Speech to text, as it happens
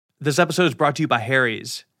This episode is brought to you by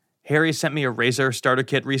Harry's. Harry's sent me a razor starter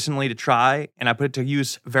kit recently to try, and I put it to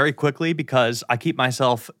use very quickly because I keep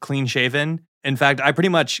myself clean shaven. In fact, I pretty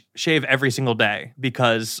much shave every single day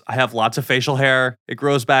because I have lots of facial hair. It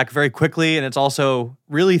grows back very quickly, and it's also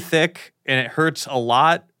really thick, and it hurts a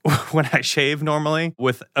lot when I shave normally,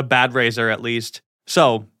 with a bad razor at least.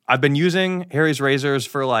 So I've been using Harry's razors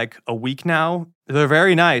for like a week now. They're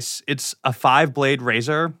very nice. It's a 5-blade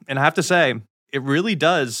razor, and I have to say, it really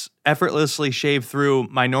does effortlessly shave through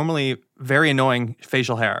my normally very annoying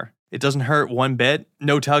facial hair. It doesn't hurt one bit,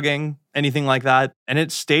 no tugging, anything like that, and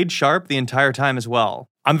it stayed sharp the entire time as well.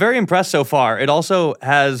 I'm very impressed so far. It also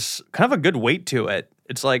has kind of a good weight to it.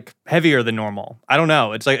 It's like heavier than normal. I don't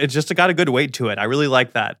know. It's just got a good weight to it. I really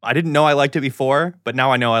like that. I didn't know I liked it before, but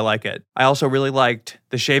now I know I like it. I also really liked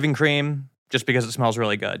the shaving cream just because it smells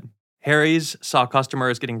really good. Harry's saw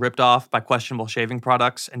customers getting ripped off by questionable shaving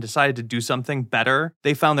products and decided to do something better.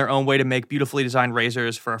 They found their own way to make beautifully designed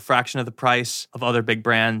razors for a fraction of the price of other big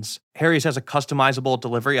brands. Harry's has a customizable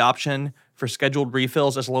delivery option for scheduled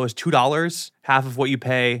refills as low as $2, half of what you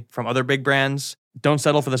pay from other big brands. Don't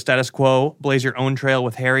settle for the status quo. Blaze your own trail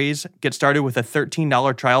with Harry's. Get started with a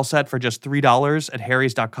 $13 trial set for just $3 at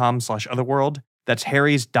harrys.com/otherworld. That's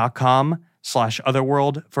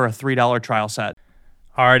harrys.com/otherworld for a $3 trial set.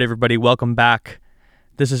 All right, everybody, welcome back.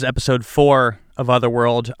 This is episode 4 of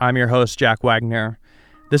Otherworld. I'm your host, Jack Wagner.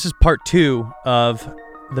 This is part 2 of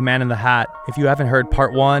The Man in the Hat. If you haven't heard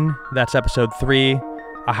part 1, that's episode 3.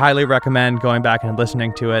 I highly recommend going back and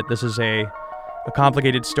listening to it. This is a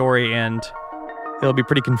complicated story, and it'll be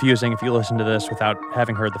pretty confusing if you listen to this without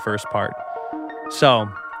having heard the first part. So,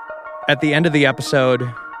 at the end of the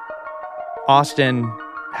episode, Austin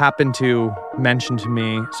happened to mention to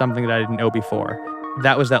me something that I didn't know before.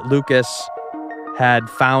 That was that Lucas had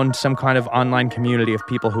found some kind of online community of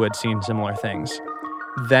people who had seen similar things.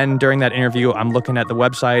 Then during that interview, I'm looking at the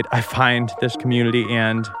website, I find this community,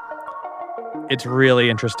 and it's really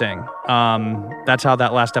interesting. That's how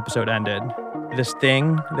that last episode ended. This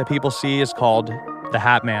thing that people see is called the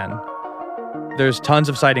Hat Man. There's tons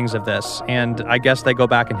of sightings of this, and I guess they go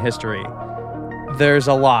back in history. There's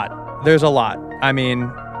a lot. I mean,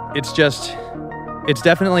 it's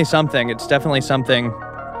definitely something. It's definitely something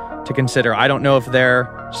to consider. I don't know if their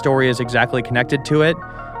story is exactly connected to it,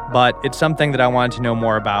 but it's something that I wanted to know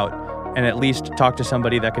more about and at least talk to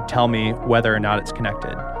somebody that could tell me whether or not it's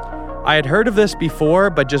connected. I had heard of this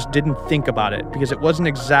before, but just didn't think about it because it wasn't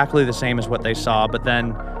exactly the same as what they saw. But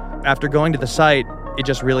then after going to the site, it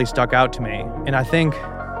just really stuck out to me. And I think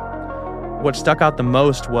what stuck out the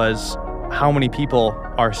most was how many people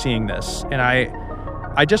are seeing this. And I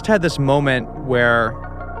just had this moment where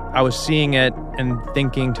I was seeing it and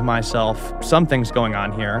thinking to myself, something's going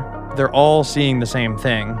on here. They're all seeing the same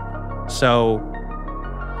thing. So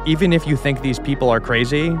even if you think these people are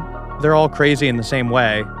crazy, they're all crazy in the same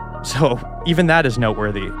way. So even that is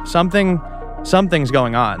noteworthy. Something's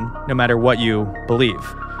going on, no matter what you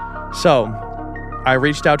believe. So I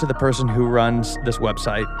reached out to the person who runs this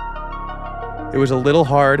website. It was a little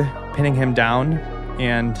hard pinning him down.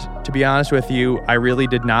 And to be honest with you, I really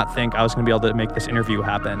did not think I was going to be able to make this interview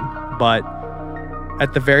happen. But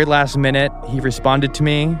at the very last minute, he responded to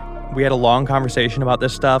me. We had a long conversation about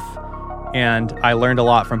this stuff, and I learned a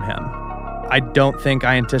lot from him. I don't think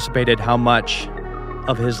I anticipated how much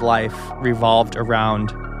of his life revolved around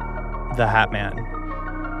the Hat Man.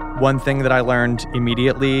 One thing that I learned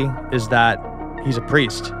immediately is that he's a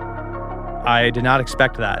priest. I did not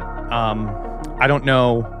expect that. I don't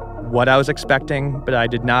know what I was expecting, but I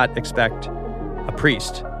did not expect a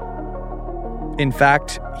priest. In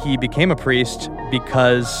fact, he became a priest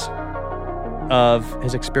because of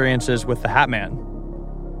his experiences with the Hat Man.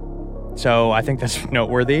 So I think that's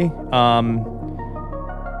noteworthy.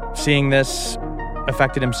 Seeing this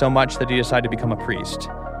affected him so much that he decided to become a priest.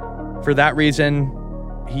 For that reason,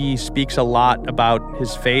 he speaks a lot about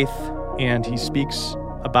his faith, and he speaks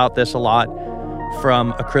about this a lot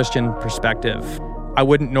from a Christian perspective. I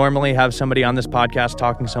wouldn't normally have somebody on this podcast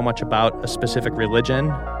talking so much about a specific religion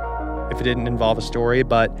if it didn't involve a story,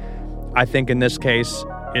 but I think in this case,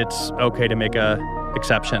 it's okay to make an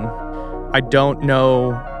exception. I don't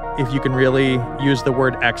know if you can really use the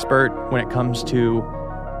word expert when it comes to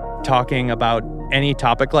talking about any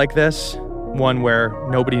topic like this, one where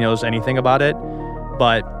nobody knows anything about it,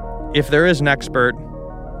 but if there is an expert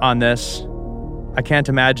on this, I can't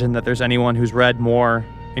imagine that there's anyone who's read more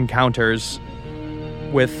encounters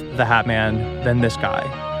with the Hat Man than this guy.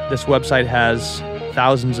 This website has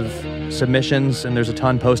thousands of submissions, and there's a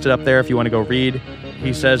ton posted up there if you want to go read.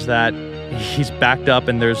 He says that he's backed up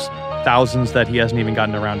and there's thousands that he hasn't even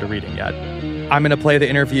gotten around to reading yet. I'm going to play the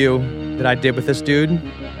interview that I did with this dude.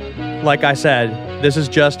 Like I said, this is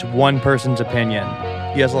just one person's opinion.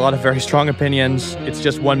 He has a lot of very strong opinions. It's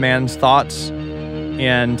just one man's thoughts,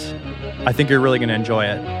 and I think you're really going to enjoy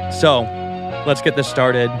it. So let's get this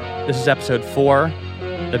started. This is episode 4,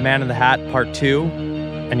 The Man in the Hat, part 2,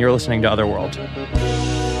 and you're listening to Otherworld.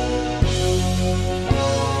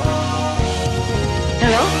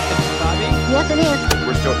 Hello? Bobby? Yes, it is.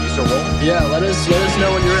 You still rolling? Yeah, let us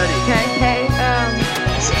know when you're ready. Okay.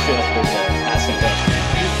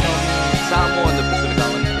 Some more in the Pacific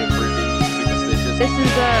Islands are pretty superstitious. This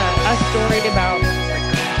is a story about.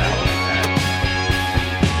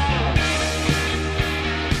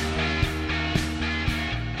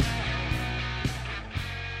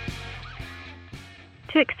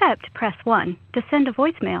 To accept, press 1. To send a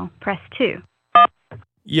voicemail, press 2.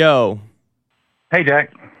 Yo. Hey,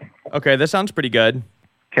 Jack. Okay, this sounds pretty good.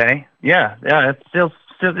 Okay. Yeah.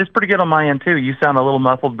 It's pretty good on my end too. You sound a little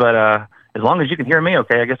muffled, but as long as you can hear me,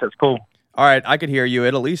 okay, I guess that's cool. All right, I could hear you.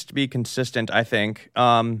 It'll at least be consistent, I think.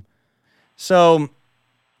 So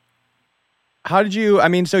how did you?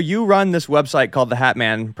 So you run this website called the Hat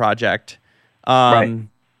Man Project. Right.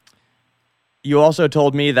 You also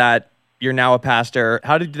told me that you're now a pastor.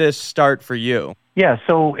 How did this start for you? Yeah,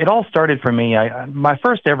 so it all started for me. My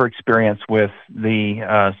first ever experience with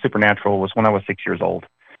the supernatural was when I was 6 years old.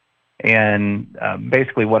 And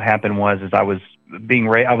basically what happened was I was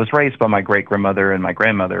raised by my great-grandmother and my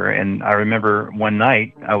grandmother. And I remember one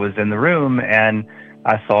night I was in the room and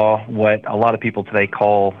I saw what a lot of people today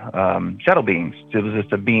call shadow beings. It was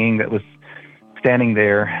just a being that was standing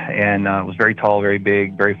there and was very tall, very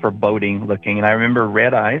big, very foreboding looking. And I remember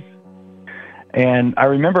red eyes. And I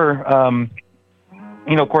remember...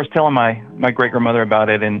 of course, telling my great-grandmother about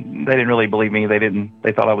it, and they didn't really believe me.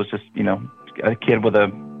 They thought I was just, a kid with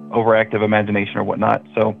a overactive imagination or whatnot.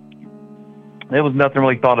 So there was nothing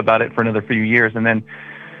really thought about it for another few years. And then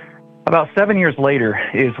about 7 years later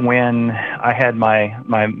is when I had my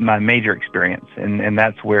major experience. And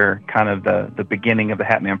that's where kind of the beginning of the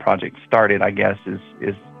Hat Man Project started, I guess,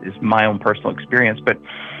 is my own personal experience. But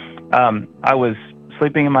I was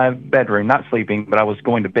sleeping in my bedroom, not sleeping, but I was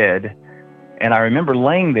going to bed. And I remember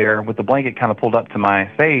laying there with the blanket kind of pulled up to my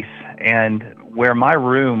face, and where my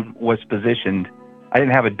room was positioned, I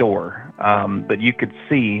didn't have a door, but you could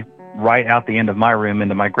see right out the end of my room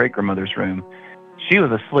into my great-grandmother's room. She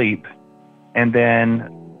was asleep, and then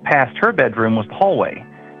past her bedroom was the hallway.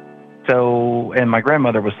 So, and my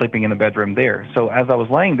grandmother was sleeping in the bedroom there. So as I was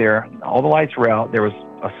laying there, all the lights were out. There was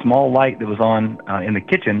a small light that was on in the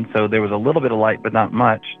kitchen, so there was a little bit of light, but not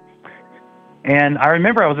much. And I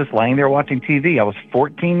remember I was just laying there watching TV. I was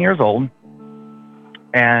 14 years old,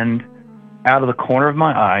 and out of the corner of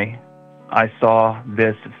my eye, I saw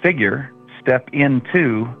this figure step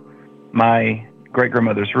into my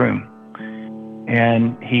great-grandmother's room.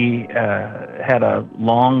 And he had a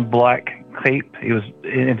long black cape. It was,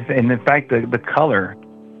 and in fact, the color,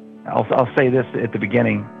 I'll say this at the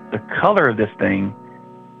beginning, the color of this thing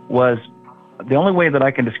was, the only way that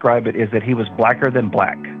I can describe it is that he was blacker than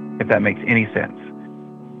black, if that makes any sense.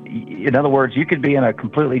 In other words, you could be in a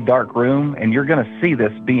completely dark room and you're going to see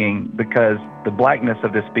this being because the blackness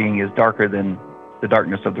of this being is darker than the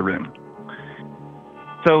darkness of the room.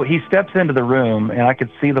 So he steps into the room and I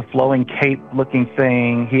could see the flowing cape looking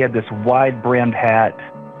thing. He had this wide brimmed hat.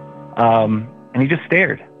 And he just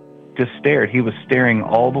stared. He was staring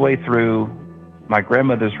all the way through my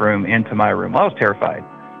grandmother's room into my room. I was terrified.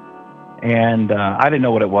 And I didn't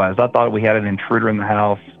know what it was. I thought we had an intruder in the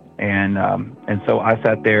house. And so I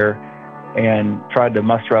sat there and tried to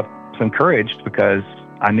muster up some courage because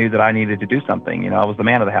I knew that I needed to do something. I was the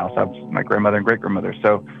man of the house. I was my grandmother and great-grandmother.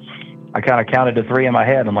 So I kind of counted to 3 in my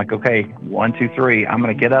head. I'm like, okay, 1, 2, 3. I'm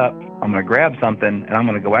going to get up. I'm going to grab something, and I'm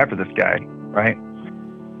going to go after this guy, right?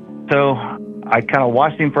 So I kind of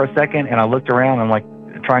watched him for a second, and I looked around. I'm like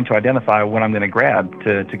trying to identify what I'm going to grab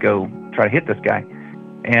to go try to hit this guy.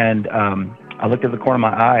 And I looked at the corner of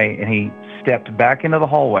my eye, and he stepped back into the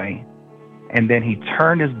hallway, and then he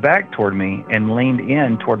turned his back toward me and leaned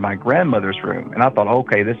in toward my grandmother's room. And I thought,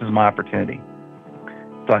 okay, this is my opportunity.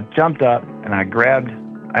 So I jumped up, and I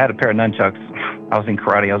had a pair of nunchucks. I was in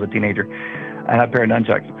karate. I was a teenager. I had a pair of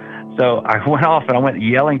nunchucks. So I went off, and I went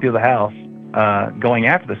yelling through the house, going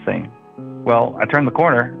after this thing. Well, I turned the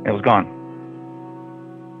corner, and it was gone.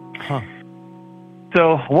 Huh.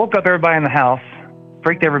 So I woke up everybody in the house,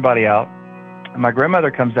 freaked everybody out. And my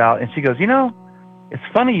grandmother comes out, and she goes, it's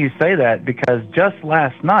funny you say that because just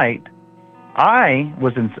last night, I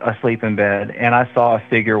was asleep in bed, and I saw a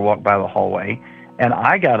figure walk by the hallway, and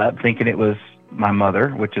I got up thinking it was my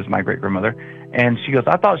mother, which is my great-grandmother, And she goes,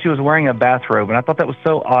 I thought she was wearing a bathrobe, and I thought that was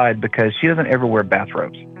so odd because she doesn't ever wear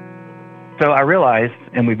bathrobes. So I realized,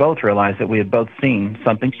 and we both realized, that we had both seen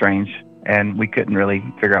something strange, and we couldn't really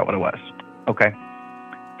figure out what it was. Okay.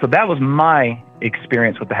 So that was my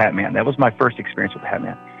experience with the Hat Man. That was my first experience with the Hat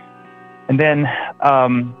Man. And then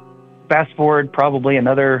fast forward probably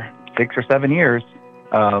another 6 or 7 years,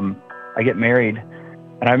 I get married.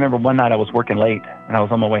 And I remember one night I was working late, and I was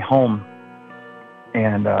on my way home.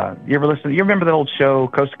 And you remember that old show,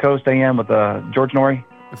 Coast to Coast AM, with George Norrie?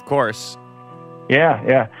 Of course.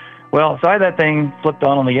 Yeah. Well, so I had that thing flipped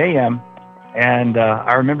on the AM, and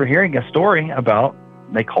I remember hearing a story about,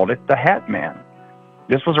 they called it the Hat Man.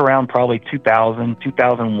 This was around probably 2000,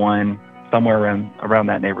 2001, somewhere around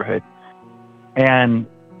that neighborhood. And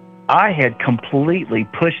I had completely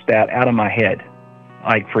pushed that out of my head.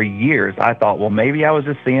 Like for years, I thought, well, maybe I was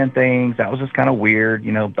just seeing things. That was just kind of weird,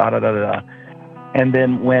 da-da-da-da. And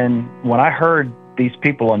then when I heard these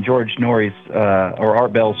people on George Norrie's or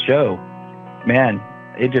Art Bell's show, man,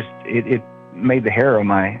 it made the hair on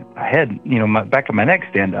my head, my back of my neck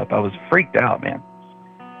stand up. I was freaked out, man.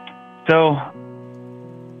 So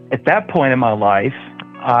at that point in my life,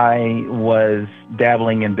 I was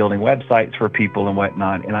dabbling in building websites for people and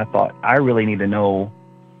whatnot, and I thought, I really need to know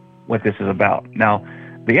what this is about. Now,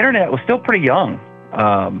 the internet was still pretty young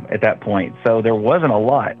at that point, so there wasn't a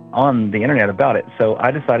lot on the internet about it. So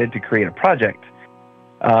I decided to create a project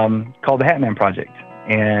called the Hat Man Project.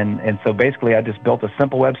 And so basically I just built a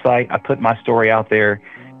simple website. I put my story out there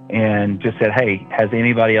and just said, hey, has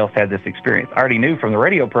anybody else had this experience? I already knew from the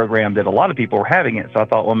radio program that a lot of people were having it. So I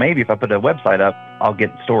thought, well, maybe if I put a website up, I'll get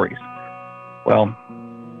stories. Well,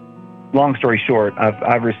 long story short,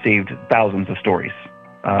 I've received thousands of stories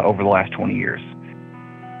over the last 20 years.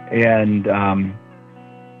 And,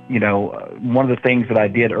 one of the things that I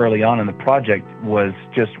did early on in the project was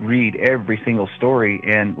just read every single story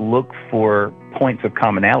and look for points of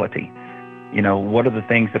commonality. What are the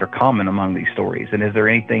things that are common among these stories? And is there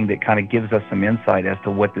anything that kind of gives us some insight as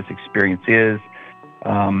to what this experience is?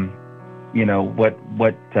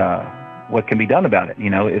 What can be done about it?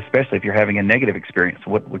 Especially if you're having a negative experience,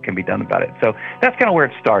 what can be done about it? So that's kind of where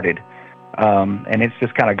it started. And it's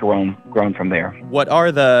just kind of grown from there. What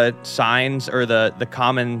are the signs or the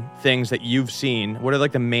common things that you've seen? What are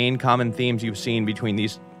like the main common themes you've seen between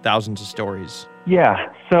these thousands of stories?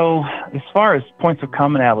 Yeah. So as far as points of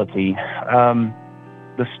commonality,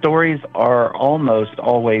 the stories are almost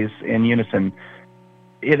always in unison.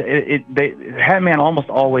 Hat Man almost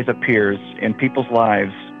always appears in people's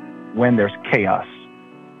lives when there's chaos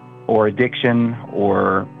or addiction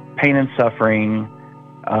or pain and suffering,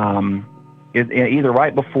 either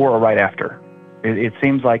right before or right after. It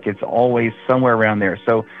seems like it's always somewhere around there.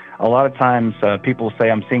 So a lot of times people say,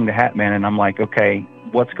 I'm seeing the Hat Man, and I'm like, okay,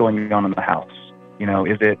 what's going on in the house?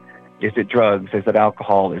 Is it drugs? Is it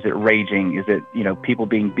alcohol? Is it raging? Is it, people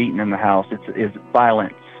being beaten in the house? Is it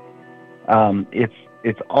violence?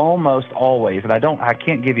 It's almost always, and I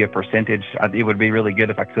can't give you a percentage. It would be really good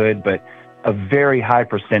if I could, but a very high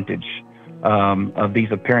percentage of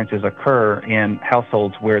these appearances occur in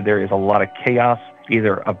households where there is a lot of chaos,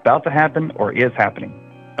 either about to happen or is happening.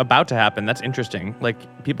 About to happen. That's interesting.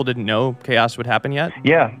 Like, people didn't know chaos would happen yet?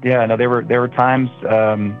 Yeah. No, there were times,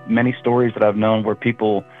 many stories that I've known where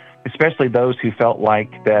people, especially those who felt like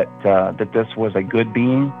that this was a good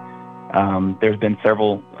being. There's been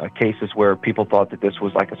several cases where people thought that this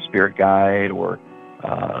was like a spirit guide or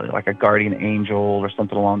like a guardian angel or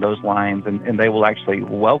something along those lines, and they will actually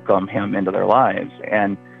welcome him into their lives.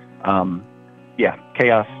 And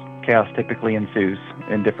chaos typically ensues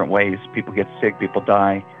in different ways. People get sick, people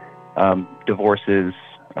die, divorces,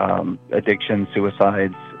 addiction,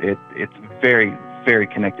 suicides. It's very, very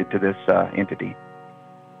connected to this entity.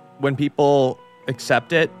 When people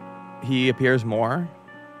accept it, he appears more?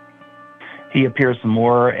 He appears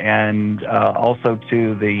more, and also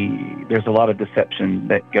there's a lot of deception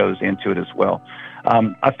that goes into it as well.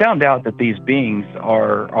 I found out that these beings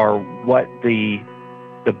are what the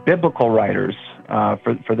biblical writers,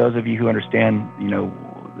 for those of you who understand,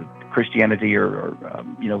 Christianity or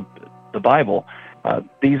the Bible,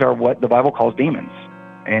 these are what the Bible calls demons,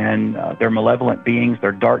 and they're malevolent beings.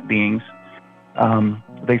 They're dark beings.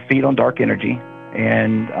 They feed on dark energy,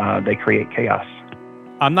 and they create chaos.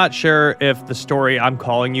 I'm not sure if the story I'm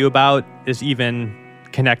calling you about is even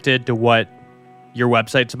connected to what your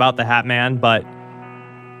website's about, the Hat Man, but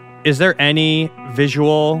is there any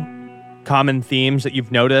visual common themes that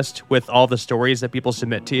you've noticed with all the stories that people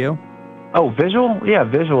submit to you? Oh, visual? Yeah,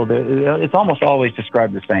 visual. It's almost always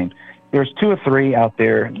described the same. There's 2 or 3 out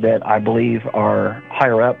there that I believe are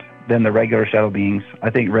higher up than the regular shadow beings. I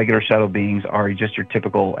think regular shadow beings are just your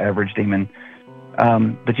typical average demon.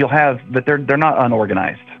 But they're not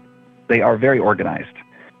unorganized. They are very organized.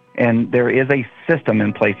 And there is a system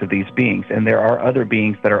in place of these beings, and there are other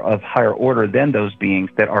beings that are of higher order than those beings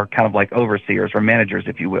that are kind of like overseers or managers,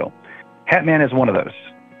 if you will. Hatman is one of those.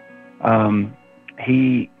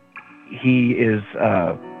 He is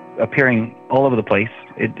appearing all over the place.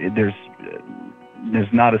 There's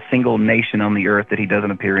not a single nation on the earth that he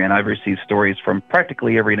doesn't appear in. I've received stories from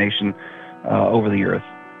practically every nation over the earth.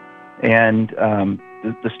 And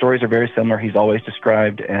the stories are very similar. He's always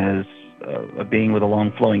described as a being with a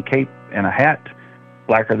long flowing cape and a hat,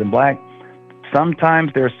 blacker than black.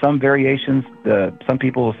 Sometimes there are some variations. Some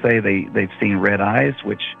people will say they've seen red eyes,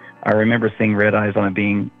 which I remember seeing red eyes on a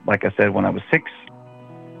being, like I said, when I was 6.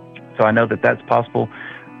 So I know that that's possible.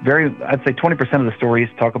 I'd say 20% of the stories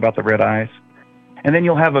talk about the red eyes. And then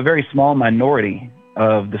you'll have a very small minority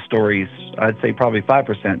of the stories, I'd say probably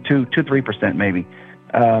 5%, 3% maybe,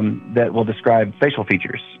 that will describe facial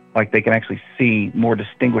features. Like they can actually see more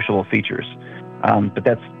distinguishable features. But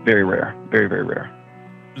that's very rare, very, very rare.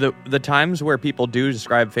 The times where people do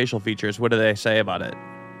describe facial features, what do they say about it?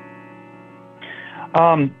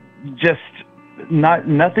 Just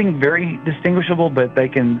nothing very distinguishable, but they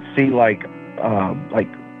can see like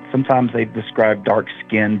sometimes they describe dark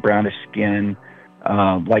skin, brownish skin,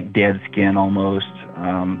 like dead skin almost.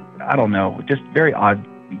 I don't know, just very odd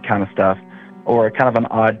kind of stuff, or kind of an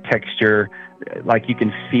odd texture, like you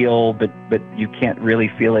can feel, but you can't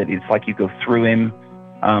really feel it. It's like you go through him,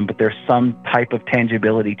 but there's some type of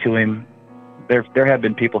tangibility to him. There have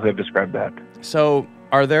been people who have described that. So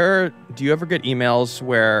do you ever get emails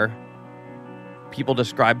where people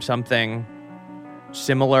describe something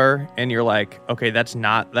similar and you're like, okay, that's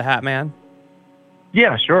not the Hat Man?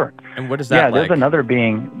 Yeah, sure. And what is that like? There is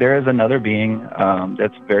another being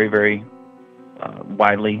that's very, very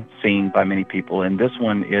widely seen by many people. And this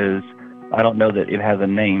one is, I don't know that it has a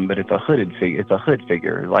name, but it's a hooded figure. It's a hood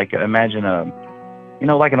figure. Like imagine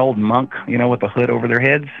like an old monk, with a hood over their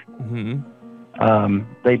heads. Mm-hmm.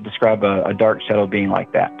 They describe a dark shadow being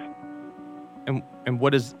like that. And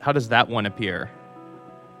how does that one appear?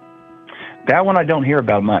 That one I don't hear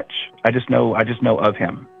about much. I just know of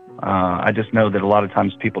him. I just know that a lot of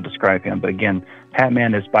times people describe him. But again,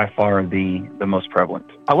 Hatman is by far the most prevalent.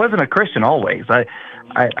 I wasn't a Christian always. I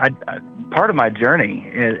part of my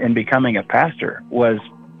journey in becoming a pastor was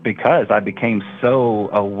because I became so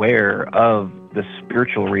aware of the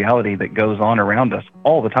spiritual reality that goes on around us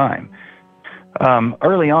all the time.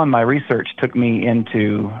 Early on, my research took me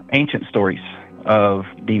into ancient stories of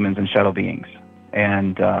demons and shadow beings.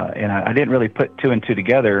 And I didn't really put 2 and 2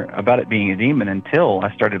 together about it being a demon until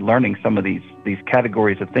I started learning some of these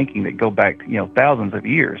categories of thinking that go back, thousands of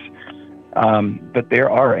years. But there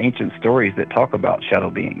are ancient stories that talk about shadow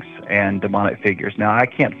beings and demonic figures. Now, I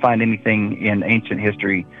can't find anything in ancient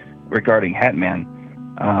history regarding Hatman.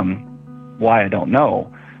 Why, I don't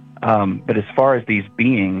know. But as far as these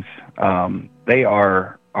beings, they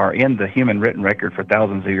are in the human written record for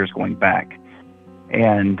thousands of years going back.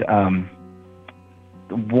 And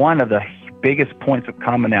one of the biggest points of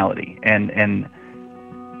commonality, and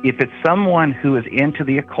if it's someone who is into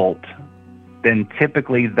the occult, then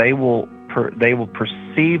typically they will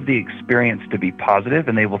perceive the experience to be positive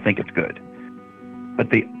and they will think it's good. But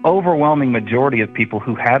the overwhelming majority of people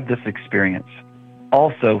who have this experience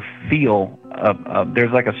also feel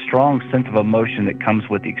there's like a strong sense of emotion that comes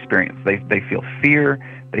with the experience. They feel fear,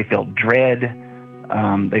 they feel dread,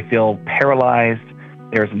 they feel paralyzed.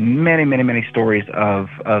 There's many, many, many stories of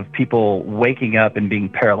people waking up and being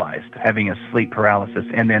paralyzed, having a sleep paralysis,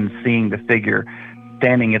 and then seeing the figure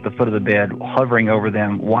standing at the foot of the bed, hovering over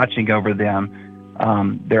them, watching over them.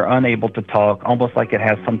 They're unable to talk, almost like it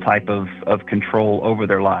has some type of control over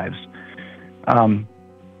their lives.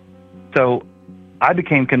 So I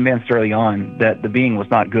became convinced early on that the being was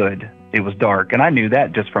not good. It was dark. And I knew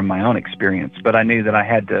that just from my own experience, but I knew that I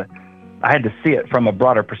had to see it from a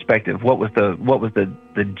broader perspective. What was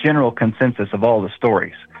the general consensus of all the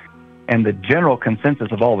stories? And the general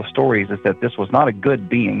consensus of all the stories is that this was not a good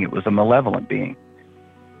being. It was a malevolent being.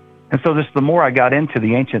 And so the more I got into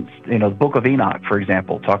the ancients, the Book of Enoch, for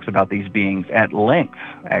example, talks about these beings at length,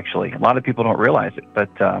 actually. A lot of people don't realize it, but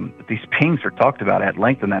these beings are talked about at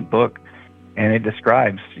length in that book. And it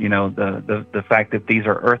describes, the fact that these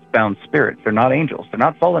are earthbound spirits. They're not angels. They're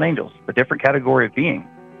not fallen angels. They're a different category of being.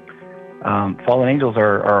 Fallen angels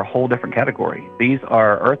are a whole different category. These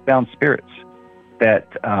are earthbound spirits that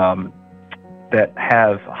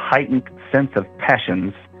have heightened sense of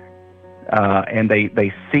passions and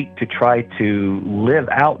they seek to try to live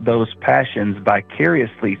out those passions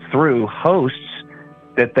vicariously through hosts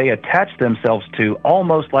that they attach themselves to,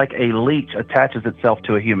 almost like a leech attaches itself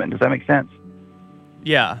to a human. Does that make sense?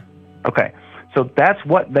 Yeah. Okay. So that's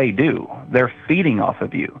what they do. They're feeding off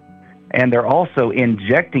of you. And they're also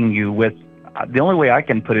injecting you with, the only way I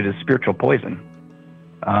can put it is spiritual poison,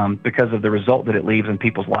 because of the result that it leaves in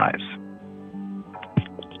people's lives.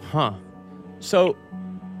 Huh. So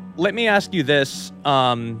let me ask you this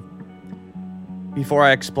before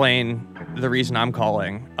I explain the reason I'm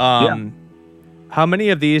calling. How many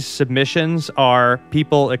of these submissions are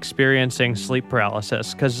people experiencing sleep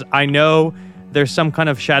paralysis? Because I know there's some kind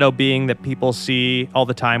of shadow being that people see all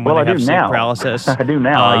the time when they have sleep paralysis. I do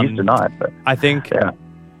now. I used to not. But I think,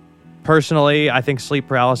 personally, I think sleep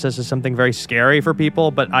paralysis is something very scary for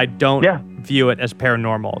people, but I don't view it as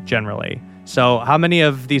paranormal generally. So how many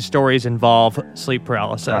of these stories involve sleep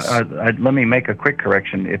paralysis? Let me make a quick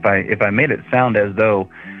correction. If I made it sound as though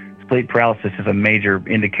sleep paralysis is a major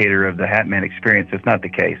indicator of the Hat Man experience, it's not the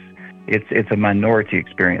case. It's a minority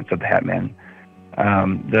experience of the Hat Man.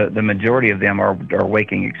 The majority of them are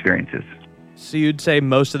waking experiences. So you'd say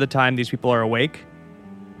most of the time these people are awake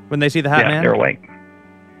when they see the Hat Man? Yeah, they're awake.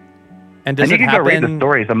 And does you it can happen... go read the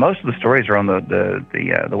stories. Most of the stories are on the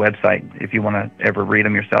website. If you want to ever read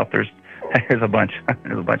them yourself, there's a bunch.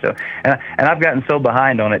 There's a bunch of, and I've gotten so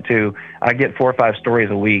behind on it too. I get 4 or 5 stories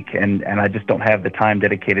a week, and I just don't have the time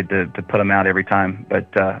dedicated to put them out every time. But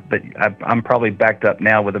I'm probably backed up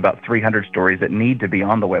now with about 300 stories that need to be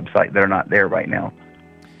on the website that are not there right now.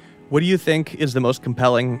 What do you think is the most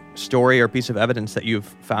compelling story or piece of evidence that you've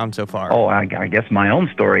found so far? Oh, I guess my own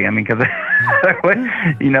story. I mean, because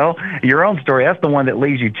your own story. That's the one that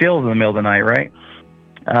leaves you chills in the middle of the night, right?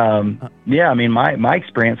 I mean, my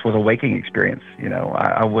experience was a waking experience.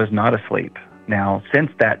 I was not asleep. Now, since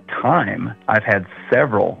that time, I've had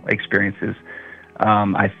several experiences.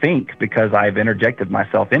 I think because I've interjected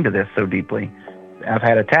myself into this so deeply, I've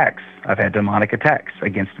had attacks. I've had demonic attacks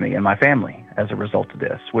against me and my family as a result of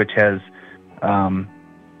this, which has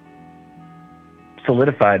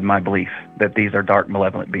solidified my belief that these are dark,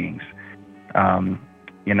 malevolent beings. I've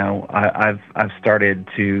started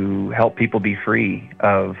to help people be free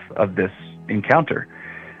of this encounter,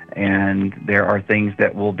 and there are things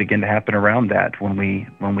that will begin to happen around that when we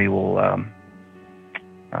will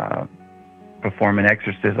perform an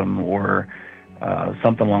exorcism or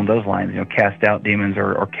something along those lines. Cast out demons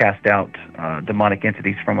or cast out demonic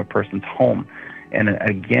entities from a person's home. And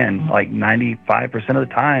again, like 95% of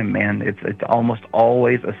the time, man, it's almost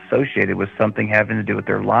always associated with something having to do with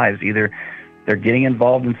their lives. Either they're getting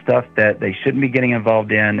involved in stuff that they shouldn't be getting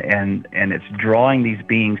involved in, and it's drawing these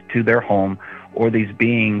beings to their home, or these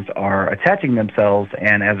beings are attaching themselves,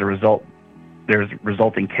 and as a result, there's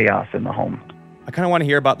resulting chaos in the home. I kind of want to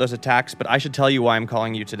hear about those attacks, but I should tell you why I'm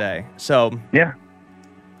calling you today. So,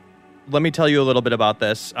 let me tell you a little bit about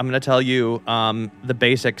this. I'm going to tell you the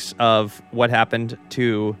basics of what happened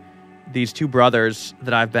to these 2 brothers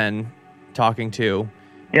that I've been talking to.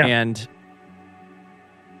 Yeah. And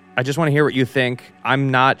I just want to hear what you think.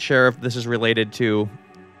 I'm not sure if this is related to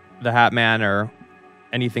the Hat Man or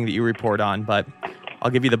anything that you report on, but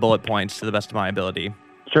I'll give you the bullet points to the best of my ability.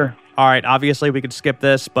 Sure. All right, obviously we could skip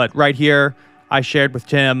this, but right here, I shared with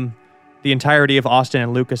Tim the entirety of Austin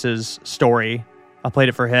and Lucas's story. I played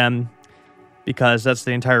it for him because that's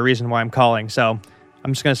the entire reason why I'm calling. So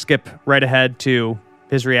I'm just going to skip right ahead to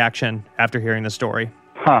his reaction after hearing the story.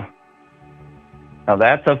 Huh. Now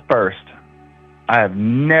that's a first. I have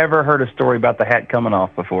never heard a story about the hat coming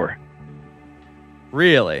off before.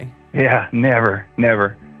 Really? Yeah, never.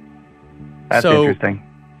 That's interesting.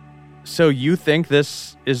 So you think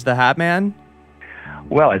this is the Hat Man?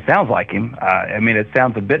 Well, it sounds like him. It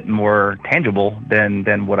sounds a bit more tangible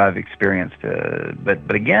than what I've experienced.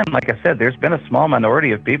 But again, like I said, there's been a small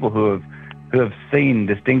minority of people who have seen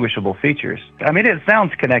distinguishable features. I mean, it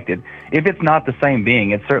sounds connected. If it's not the same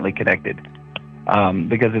being, it's certainly connected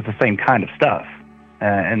because it's the same kind of stuff.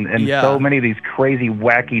 So many of these crazy,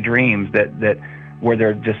 wacky dreams that where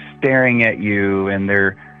they're just staring at you and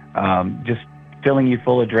they're just filling you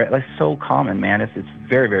full of dread. That's so common, man. It's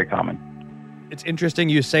very, very common. It's interesting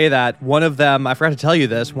you say that. One of them, I forgot to tell you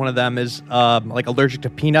this, one of them is like allergic to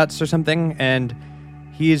peanuts or something, and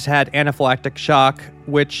he's had anaphylactic shock,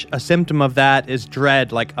 which a symptom of that is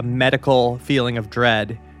dread, like a medical feeling of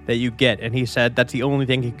dread that you get. And he said that's the only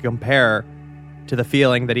thing he could compare to the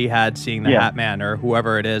feeling that he had seeing the Hat Man or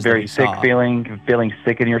whoever it is very that he sick saw. feeling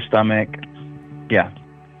sick in your stomach. Yeah.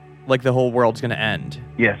 Like the whole world's going to end.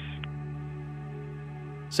 Yes.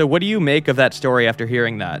 So what do you make of that story after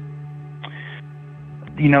hearing that?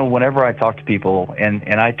 whenever I talk to people, and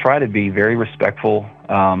I try to be very respectful,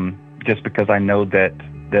 just because I know that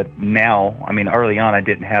now, I mean, early on I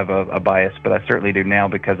didn't have a bias, but I certainly do now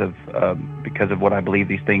because of what I believe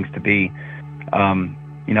these things to be.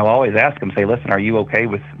 I always ask them, say, listen, are you okay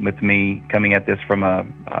with me coming at this from a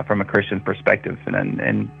Christian perspective?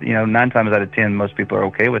 And 9 times out of 10, most people are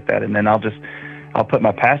okay with that. And then I'll put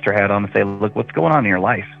my pastor hat on and say, look, what's going on in your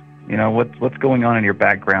life? What's going on in your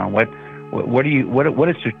background? What's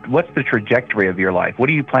the trajectory of your life? What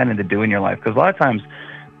are you planning to do in your life? Because a lot of times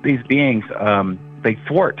these beings, they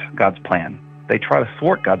thwart God's plan. They try to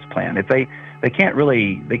thwart God's plan. If they can't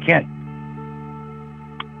really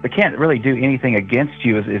do anything against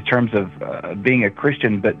you in terms of being a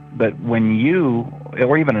Christian, but when you,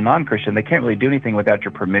 or even a non-Christian, they can't really do anything without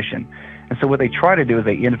your permission. And so what they try to do is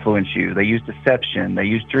they influence you. They use deception. They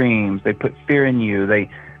use dreams. They put fear in you. They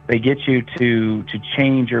get you to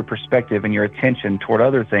change your perspective and your attention toward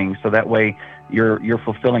other things, so that way you're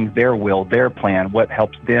fulfilling their will, their plan, what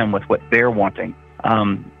helps them with what they're wanting.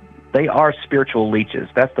 They are spiritual leeches.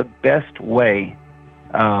 That's the best way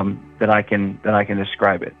that I can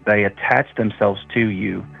describe it. They attach themselves to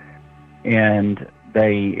you, and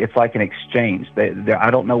it's like an exchange.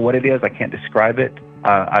 I don't know what it is. I can't describe it.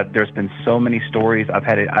 There's been so many stories. I've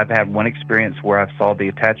had one experience where I saw the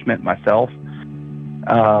attachment myself,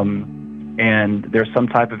 and there's some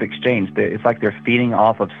type of exchange. It's like they're feeding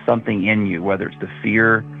off of something in you, whether it's the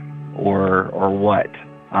fear or what.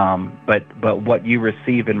 But what you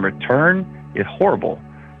receive in return is horrible.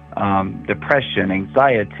 Depression,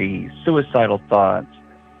 anxiety, suicidal thoughts,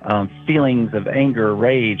 feelings of anger,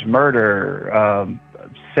 rage, murder,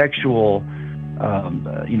 sexual,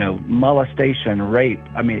 molestation, rape.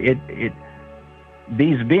 I mean,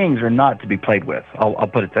 these beings are not to be played with. I'll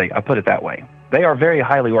put it that way. They are very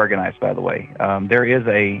highly organized, by the way. There is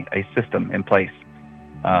a system in place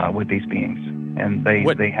with these beings, and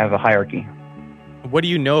they have a hierarchy. What do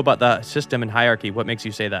you know about the system and hierarchy? What makes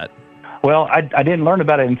you say that? Well, I didn't learn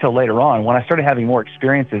about it until later on. When I started having more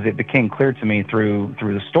experiences, it became clear to me through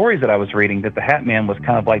the stories that I was reading that the Hat Man was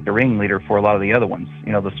kind of like the ringleader for a lot of the other ones,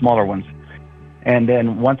 the smaller ones. And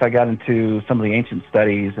then once I got into some of the ancient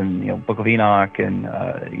studies and, Book of Enoch and,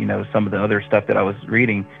 some of the other stuff that I was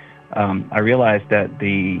reading, I realized that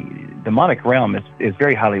the demonic realm is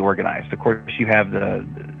very highly organized. Of course, you have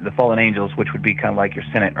the fallen angels, which would be kind of like your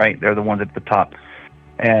Senate, right? They're the ones at the top.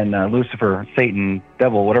 And Lucifer, Satan,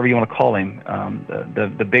 devil, whatever you want to call him,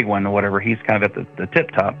 the big one or whatever, he's kind of at the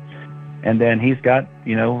tip top. And then he's got,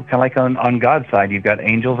 kind of like on God's side, you've got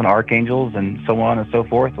angels and archangels and so on and so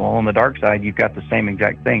forth. Well, on the dark side, you've got the same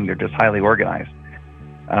exact thing. They're just highly organized.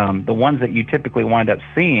 The ones that you typically wind up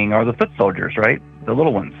seeing are the foot soldiers, right? The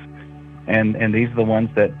little ones. And these are the ones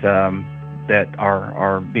that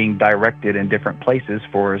are being directed in different places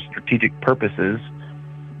for strategic purposes,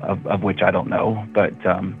 of which I don't know, but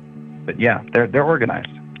yeah, they're organized.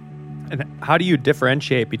 And how do you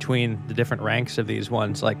differentiate between the different ranks of these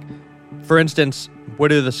ones? Like, for instance,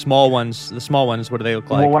 what are the small ones? The small ones, what do they look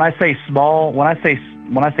like? Well, when I say small,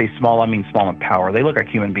 I mean small in power. They look like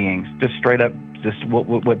human beings, just straight up, just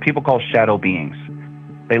what people call shadow beings.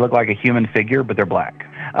 They look like a human figure, but they're black.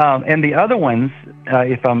 And the other ones,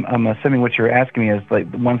 if I'm assuming what you're asking me is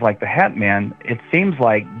like the ones like the Hat Man, it seems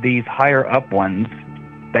like these higher up ones,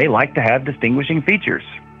 they like to have distinguishing features.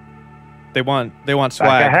 They want swag.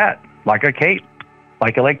 Like a hat, like a cape,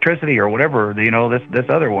 like electricity or whatever, this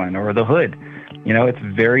other one, or the hood. It's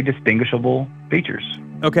very distinguishable features.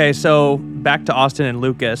 Okay, so back to Austin and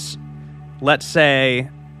Lucas. Let's say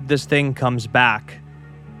this thing comes back.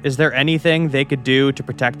 Is there anything they could do to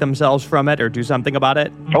protect themselves from it or do something about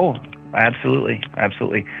it? Oh, absolutely.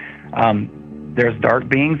 Absolutely. There's dark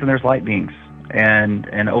beings and there's light beings.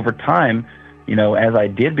 And over time, as I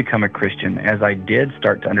did become a Christian, as I did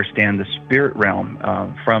start to understand the spirit realm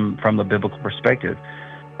from the biblical perspective,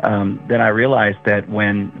 then I realized that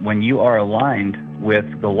when you are aligned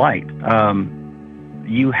with the light,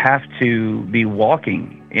 you have to be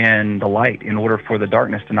walking in the light in order for the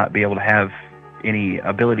darkness to not be able to have any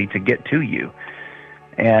ability to get to you.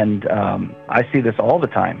 And I see this all the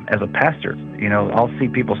time as a pastor. I'll see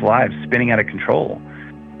people's lives spinning out of control,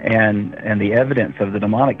 and the evidence of the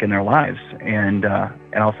demonic in their lives. And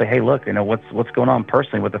I'll say, hey, look, what's going on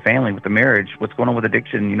personally with the family, with the marriage, what's going on with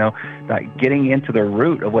addiction, like getting into the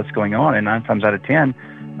root of what's going on. And 9 times out of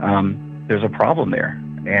 10, there's a problem there.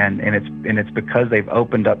 And it's because they've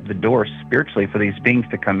opened up the door spiritually for these beings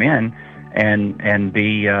to come in and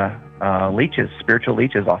be spiritual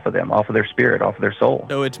leeches off of them, off of their spirit, off of their soul.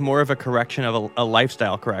 So it's more of a correction of a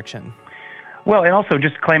lifestyle correction. Well, and also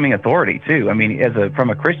just claiming authority too. I mean, from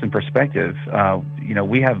a Christian perspective,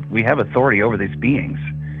 we have authority over these beings,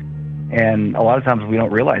 and a lot of times we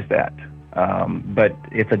don't realize that. But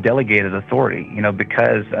it's a delegated authority,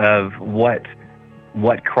 because of what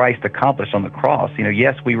Christ accomplished on the cross.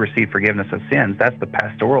 Yes, we receive forgiveness of sins. That's the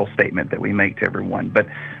pastoral statement that we make to everyone. But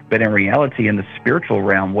in reality, in the spiritual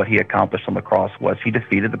realm, what he accomplished on the cross was he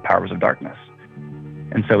defeated the powers of darkness.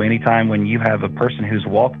 And so anytime when you have a person who's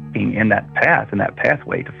walking in that path, in that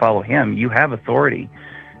pathway to follow him, you have authority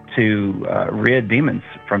to rid demons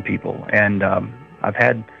from people. And I've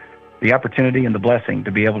had the opportunity and the blessing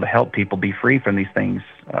to be able to help people be free from these things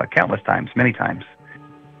countless times, many times.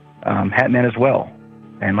 Hat men as well.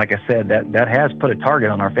 And like I said, that has put a target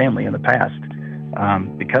on our family in the past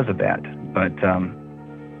because of that.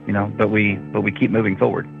 But we keep moving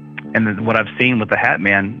forward. And then what I've seen with the Hat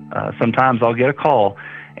Man, sometimes I'll get a call,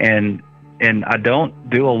 and I don't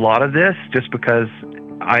do a lot of this just because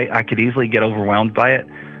I could easily get overwhelmed by it.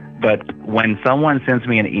 But when someone sends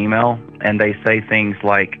me an email and they say things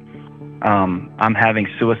like, I'm having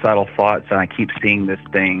suicidal thoughts and I keep seeing this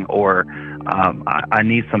thing, or I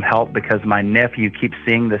need some help because my nephew keeps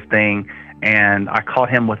seeing this thing, and I caught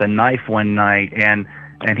him with a knife one night, and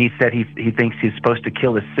he said he thinks he's supposed to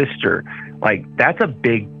kill his sister. Like, that's a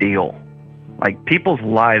big deal. Like, people's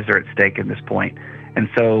lives are at stake at this point. And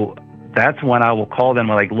so that's when I will call them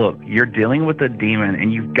like, look, you're dealing with a demon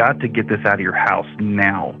and you've got to get this out of your house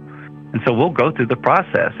now. And so we'll go through the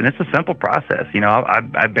process, and it's a simple process.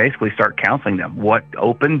 I basically start counseling them. What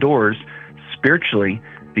open doors spiritually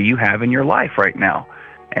do you have in your life right now?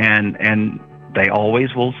 And they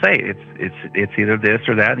always will say it's either this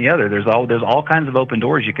or that and the other. There's all kinds of open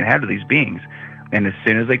doors you can have to these beings. And as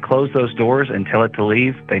soon as they close those doors and tell it to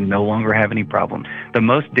leave, they no longer have any problem. The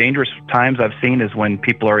most dangerous times I've seen is when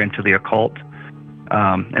people are into the occult.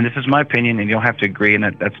 And this is my opinion, and you don't have to agree, and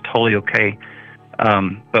that's totally okay.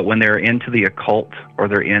 But when they're into the occult, or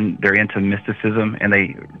they're into mysticism, and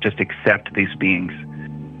they just accept these beings,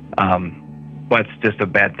 well, it's just a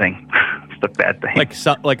bad thing. It's a bad thing.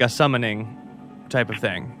 Like a summoning type of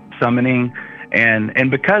thing. Summoning.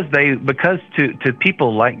 And because to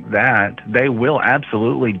people like that, they will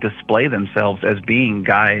absolutely display themselves as being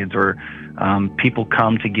guides, or people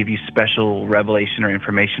come to give you special revelation or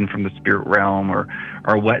information from the spirit realm or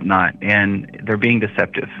whatnot, and they're being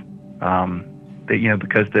deceptive.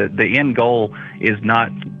 Because the end goal is not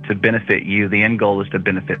to benefit you. The end goal is to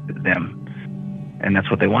benefit them, and that's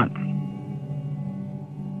what they want.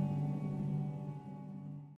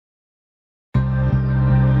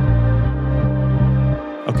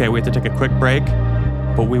 Okay, we have to take a quick break,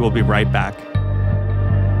 but we will be right back.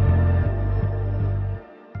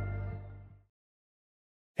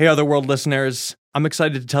 Hey, Otherworld listeners. I'm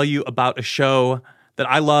excited to tell you about a show that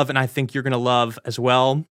I love and I think you're going to love as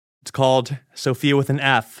well. It's called Sophia with an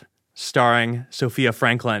F, starring Sophia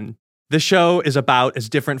Franklin. This show is about as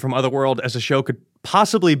different from Otherworld as a show could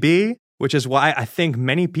possibly be, which is why I think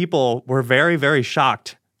many people were very, very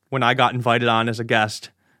shocked when I got invited on as a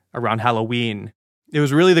guest around Halloween. It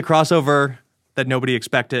was really the crossover that nobody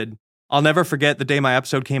expected. I'll never forget the day my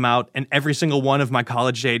episode came out, and every single one of my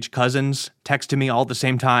college-age cousins texted me all at the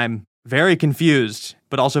same time. Very confused,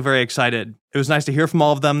 but also very excited. It was nice to hear from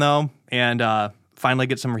all of them, though, and finally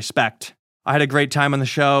get some respect. I had a great time on the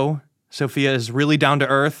show. Sophia is really down to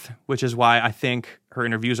earth, which is why I think her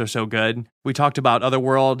interviews are so good. We talked about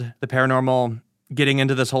Otherworld, the paranormal, getting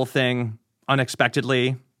into this whole thing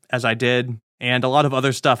unexpectedly, as I did, and a lot of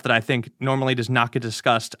other stuff that I think normally does not get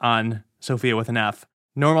discussed on Sophia with an F.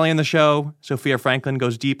 Normally in the show, Sophia Franklin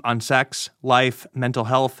goes deep on sex, life, mental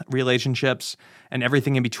health, relationships, and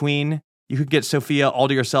everything in between. You could get Sophia all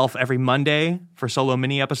to yourself every Monday for solo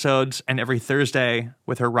mini episodes, and every Thursday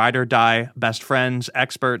with her ride or die best friends,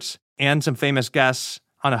 experts, and some famous guests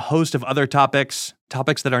on a host of other topics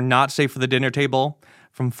that are not safe for the dinner table,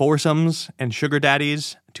 from foursomes and sugar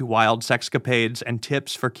daddies to wild sexcapades and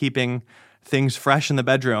tips for keeping things fresh in the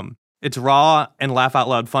bedroom. It's raw and laugh out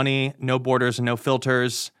loud funny, no borders and no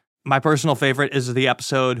filters. My personal favorite is the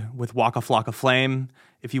episode with Waka Flocka Flame,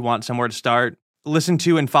 if you want somewhere to start. Listen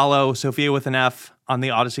to and follow Sophia with an F on the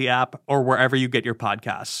Odyssey app or wherever you get your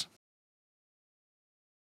podcasts.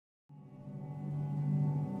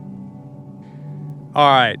 All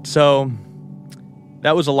right, so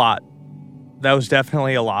that was a lot. That was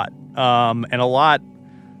definitely a lot. And a lot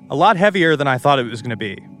heavier than I thought it was going to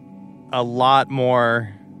be. A lot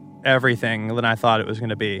more everything than I thought it was going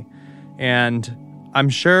to be. And I'm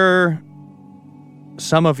sure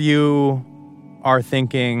some of you are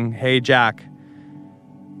thinking, hey, Jack,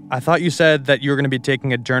 I thought you said that you were going to be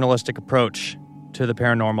taking a journalistic approach to the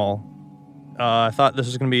paranormal. I thought this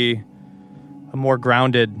was going to be a more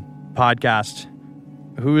grounded podcast.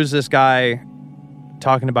 Who is this guy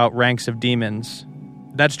talking about ranks of demons?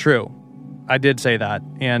 That's true. I did say that.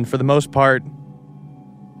 And for the most part,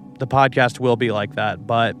 the podcast will be like that.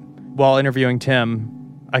 But while interviewing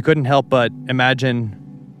Tim, I couldn't help but imagine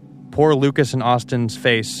poor Lucas and Austin's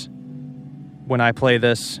face when I play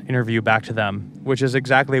this interview back to them, which is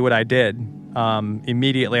exactly what I did.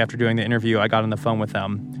 Immediately after doing the interview, I got on the phone with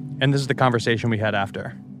them, and this is the conversation we had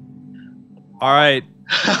after. All right.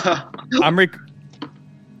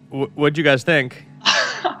 What'd you guys think?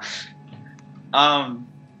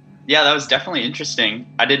 Yeah, that was definitely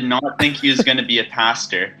interesting. I did not think he was going to be a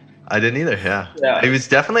pastor. I didn't either, yeah. He was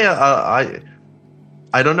definitely, I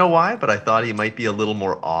don't know why, but I thought he might be a little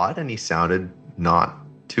more odd, and he sounded not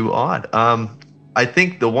too odd. I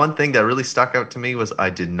think the one thing that really stuck out to me was I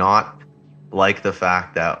did not like the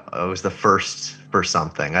fact that I was the first for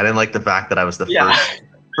something. I didn't like the fact that I was the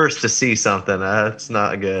first to see something. That's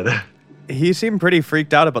not good. He seemed pretty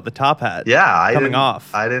freaked out about the top hat. Yeah, coming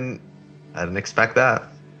off. I didn't expect that.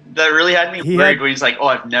 That really had me worried when he's like, "Oh,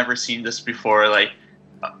 I've never seen this before. Like,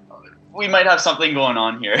 we might have something going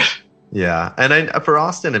on here." Yeah, and for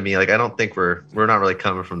Austin and me, like, I don't think we're not really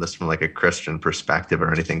coming from this from like a Christian perspective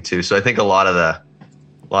or anything too. So I think a lot of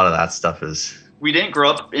that stuff is. We didn't grow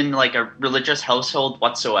up in like a religious household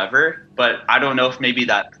whatsoever, but I don't know if maybe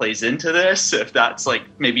that plays into this. If that's like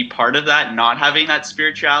maybe part of that, not having that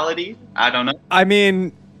spirituality. I don't know. I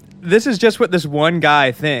mean, this is just what this one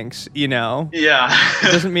guy thinks, you know? Yeah.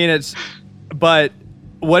 It doesn't mean it's, but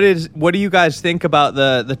what do you guys think about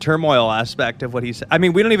the turmoil aspect of what he said? I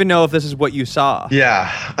mean, we don't even know if this is what you saw.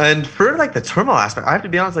 Yeah. And for like the turmoil aspect, I have to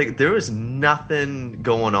be honest, like there was nothing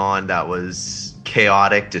going on that was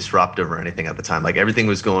chaotic, disruptive or anything at the time. Like everything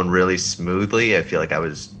was going really smoothly. I feel like I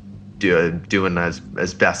was doing as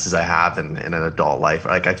best as I have in an adult life.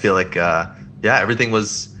 Like I feel like, everything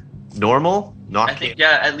was normal. I think,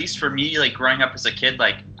 at least for me, like growing up as a kid,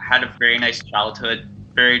 like I had a very nice childhood,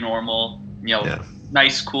 very normal,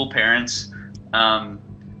 nice, cool parents.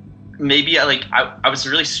 Maybe I was a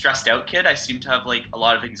really stressed out kid. I seemed to have like a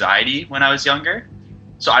lot of anxiety when I was younger.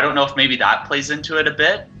 So I don't know if maybe that plays into it a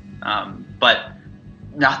bit. But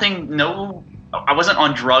I wasn't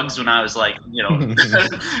on drugs when I was like,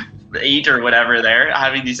 8 or whatever there,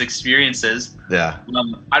 having these experiences. Yeah.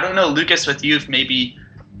 I don't know, Lucas, with you, if maybe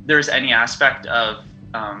there's any aspect of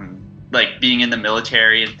like being in the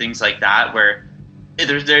military and things like that where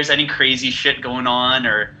there's any crazy shit going on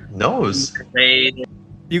or no.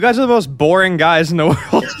 You guys are the most boring guys in the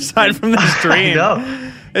world aside from this dream. I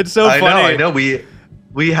know. It's so funny. I know.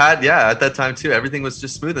 We had, at that time too, everything was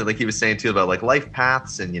just smooth. And like he was saying too about like life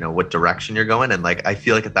paths and, what direction you're going. And like, I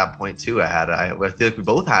feel like at that point too, I feel like we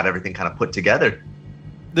both had everything kind of put together.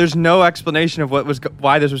 There's no explanation of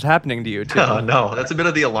why this was happening to you too. No, that's a bit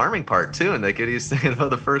of the alarming part too. And like he was saying about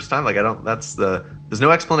the first time, like there's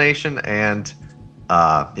no explanation. And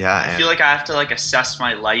I feel like I have to like assess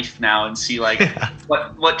my life now and see like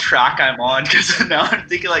what track I'm on, because now I'm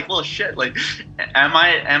thinking like, well, shit, like, am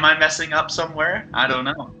I messing up somewhere? I don't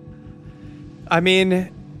know. I mean,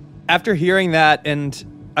 after hearing that,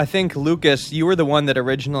 and I think Lucas, you were the one that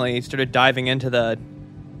originally started diving into the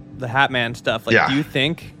Hat Man stuff. Like, do you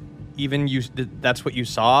think even that's what you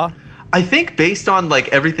saw? I think based on like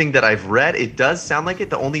everything that I've read, it does sound like it.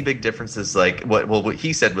 The only big difference is like what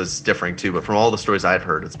he said was differing too, but from all the stories I've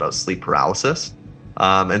heard, it's about sleep paralysis.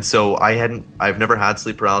 And so I've never had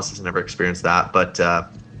sleep paralysis, never experienced that, but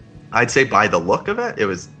I'd say by the look of it, it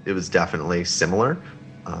was definitely similar.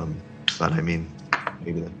 But I mean,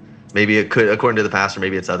 maybe it could, according to the pastor,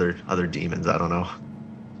 maybe it's other demons. I don't know.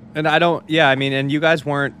 And and you guys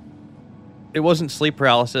weren't. It wasn't sleep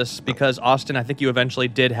paralysis because Austin, I think you eventually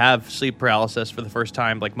did have sleep paralysis for the first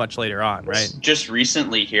time, like much later on, right? Just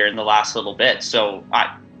recently here in the last little bit. So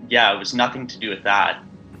it was nothing to do with that.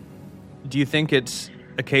 Do you think it's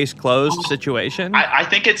a case closed situation? I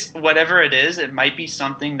think it's whatever it is. It might be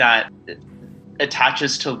something that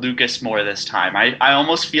attaches to Lucas more this time. I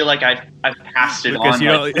almost feel like I've passed it Lucas,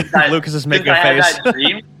 on. Lucas is making a face. That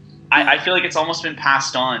dream, I feel like it's almost been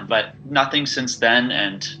passed on, but nothing since then.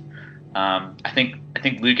 And I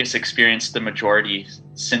think Lucas experienced the majority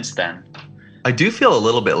since then. I do feel a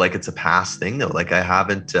little bit like it's a past thing though. Like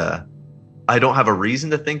I don't have a reason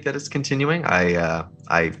to think that it's continuing. I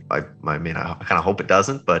kind of hope it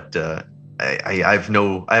doesn't, but I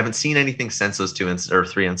haven't seen anything since those 3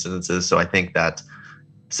 incidences. So I think that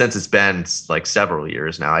since it's been like several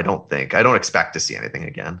years now, I don't expect to see anything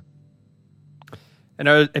again. And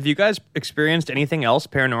have you guys experienced anything else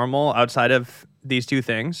paranormal outside of these two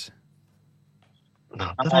things?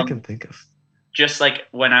 Not that I can think of. just like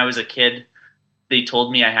when I was a kid, they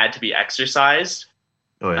told me I had to be exercised.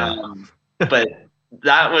 Oh yeah. But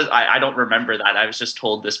that was I don't remember that. I was just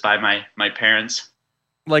told this by my parents.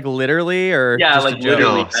 Like literally, or yeah, just like a joke?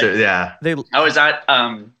 literally. No, so, yeah. I was at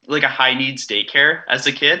like a high needs daycare as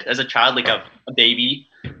a child, like a baby.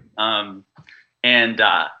 And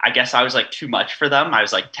I guess I was like too much for them. I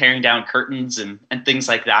was like tearing down curtains and things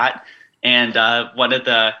like that. And one of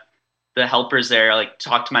the helpers there like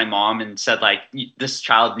talked to my mom and said like, this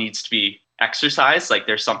child needs to be exercised. Like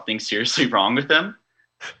there's something seriously wrong with him.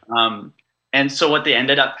 And so what they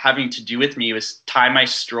ended up having to do with me was tie my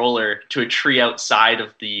stroller to a tree outside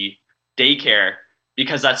of the daycare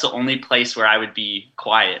because that's the only place where I would be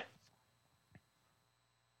quiet.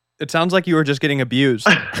 It sounds like you were just getting abused.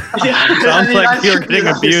 Yeah, It sounds like you were getting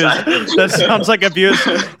that's abused. exactly- That sounds like abuse.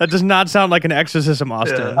 That does not sound like an exorcism,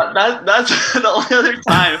 Austin. That's the only other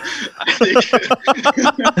time I think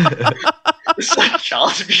it's like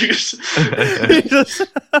child abuse. We just,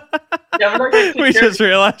 Yeah, we're not gonna take we care just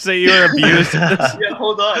realized that you were abused. Yeah,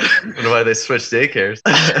 hold on. I wonder why they switched daycares.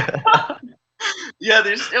 Yeah,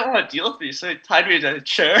 they just didn't want to deal with me, so they tied me to a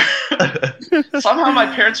chair. Somehow my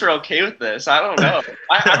parents were okay with this. I don't know.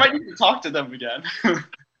 I might need to talk to them again.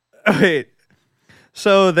 Wait,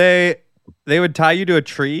 so they would tie you to a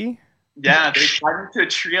tree? Yeah, they tied me to a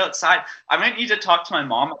tree outside. I might need to talk to my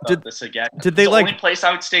mom about this again. Did they it's the like? only place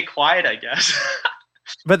I would stay quiet, I guess.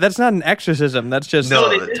 But that's not an exorcism. That's just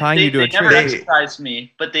No, tying you to a they never tree. exercised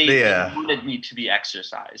me, but they Yeah. wanted me to be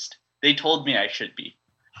exercised. They told me I should be.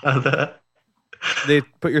 They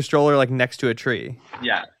put your stroller like next to a tree.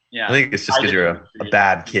 Yeah. I think it's just because you're a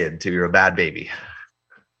bad kid too. You're a bad baby.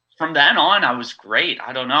 From then on, I was great.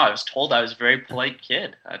 I don't know. I was told I was a very polite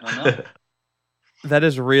kid. I don't know. That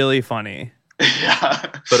is really funny. Yeah.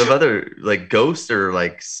 But of other like ghosts or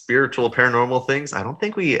like spiritual paranormal things, I don't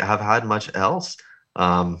think we have had much else.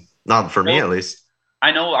 Not for me at least.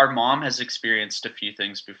 I know our mom has experienced a few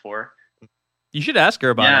things before. You should ask her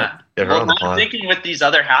about it. Get her on the I'm pod. thinking with these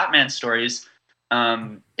other Hatman stories,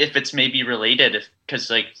 if it's maybe related,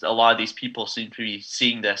 because like a lot of these people seem to be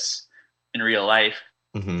seeing this in real life.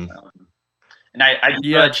 Mm-hmm. And I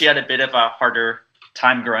Yeah. she had a bit of a harder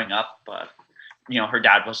time growing up, but her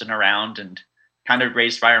dad wasn't around and kind of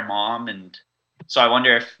raised by her mom, and so I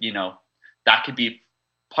wonder if that could be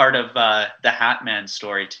part of the Hatman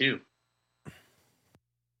story too.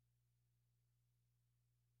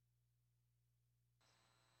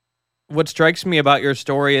 What strikes me about your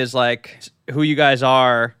story is like who you guys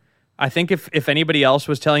are. I think if anybody else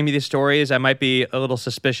was telling me these stories, I might be a little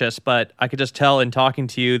suspicious, but I could just tell in talking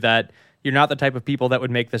to you that you're not the type of people that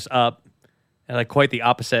would make this up. And like quite the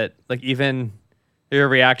opposite. Like even your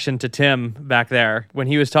reaction to Tim back there when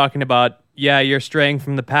he was talking about, yeah, you're straying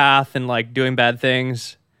from the path and like doing bad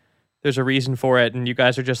things. There's a reason for it. And you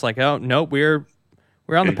guys are just like, oh, no, we're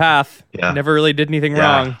on the path. Yeah. Never really did anything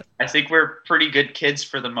Yeah. wrong. I think we're pretty good kids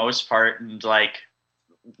for the most part, and like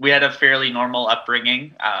we had a fairly normal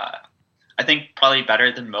upbringing. I think probably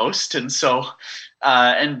better than most, and so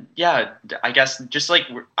and yeah, I guess just like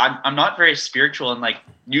I'm not very spiritual and like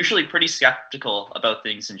usually pretty skeptical about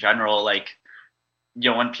things in general. Like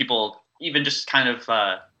when people even just kind of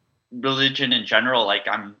religion in general, like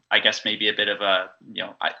I guess maybe a bit of a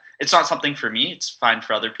it's not something for me. It's fine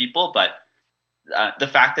for other people, but the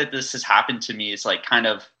fact that this has happened to me is like kind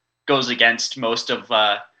of goes against most of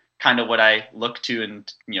kind of what I look to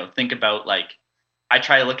and think about. Like I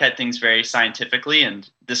try to look at things very scientifically, and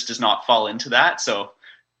this does not fall into that. So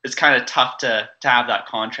it's kind of tough to have that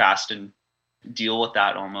contrast and deal with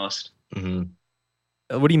that almost.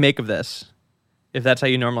 Mm-hmm. What do you make of this? If that's how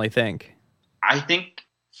you normally think. I think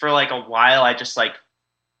for like a while, I just like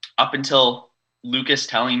up until Lucas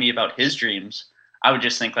telling me about his dreams, I would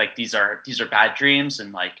just think like these are bad dreams,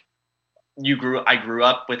 and like I grew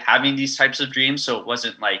up with having these types of dreams, so it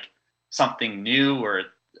wasn't like something new or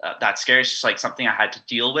that scary. It's just like something I had to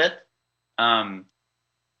deal with.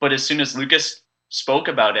 But as soon as Lucas spoke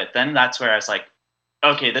about it, then that's where I was like,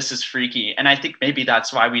 okay, this is freaky. And I think maybe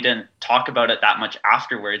that's why we didn't talk about it that much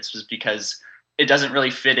afterwards, was because it doesn't really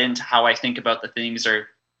fit into how I think about the things or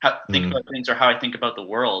how I think about the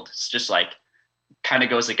world. It's just like kind of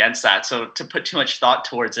goes against that. So to put too much thought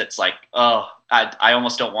towards it's like, I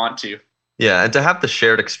almost don't want to. Yeah, and to have the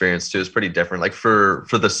shared experience too is pretty different. Like for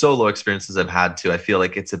the solo experiences I've had too, I feel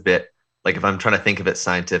like it's a bit like, if I'm trying to think of it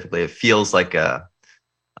scientifically, it feels like a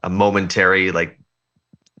momentary like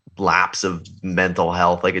lapse of mental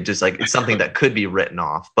health. Like it just like it's something that could be written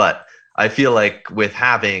off. But I feel like with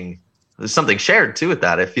having there's something shared too with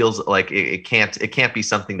that, it feels like it can't be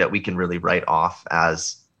something that we can really write off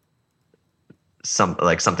as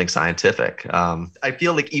something scientific. I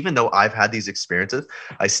feel like even though I've had these experiences,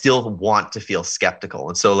 I still want to feel skeptical.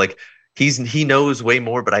 And so like he knows way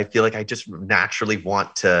more, but I feel like I just naturally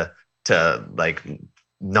want to like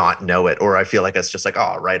not know it, or I feel like it's just like,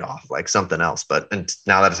 oh, right off, like something else. And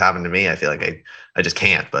now that it's happened to me, I feel like I just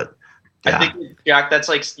can't. But yeah. I think, Jack, that's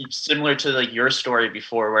like similar to like your story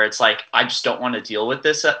before, where it's like, I just don't want to deal with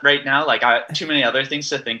this right now. Like I have too many other things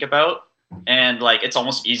to think about. And like, it's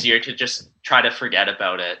almost easier to just try to forget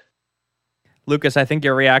about it. Lucas, I think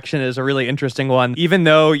your reaction is a really interesting one. Even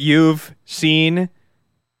though you've seen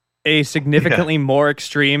a significantly more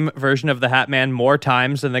extreme version of the Hat Man more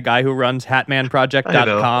times than the guy who runs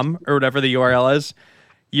hatmanproject.com or whatever the URL is,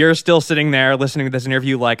 you're still sitting there listening to this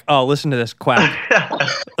interview like, oh, listen to this quack.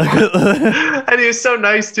 And he was so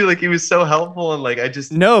nice too. Like he was so helpful. And like, I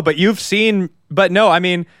just... No, but you've seen... But no, I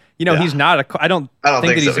mean, you know, he's not a... I don't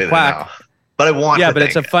think that he's a quack. No. But I want to but think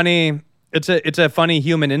it's a funny... It's a funny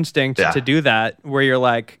human instinct to do that, where you're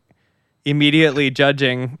like immediately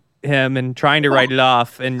judging him and trying to write it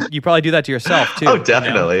off, and you probably do that to yourself too. Oh,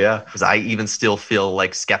 definitely, yeah. Because I even still feel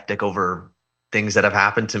like skeptic over things that have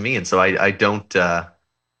happened to me, and so I don't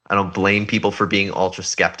blame people for being ultra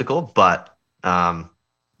skeptical, but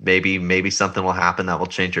maybe something will happen that will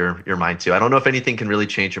change your mind too. I don't know if anything can really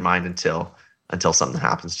change your mind until something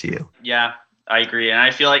happens to you. Yeah, I agree, and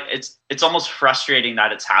I feel like it's almost frustrating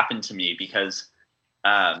that it's happened to me, because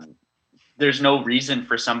there's no reason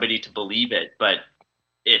for somebody to believe it, but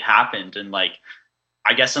it happened. And like,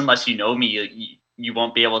 I guess unless you know me, you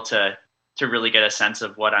won't be able to really get a sense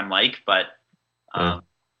of what I'm like. But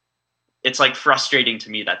it's like frustrating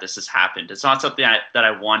to me that this has happened. It's not something that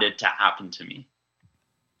I wanted to happen to me.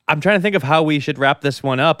 I'm trying to think of how we should wrap this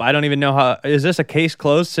one up. I don't even know how. Is this a case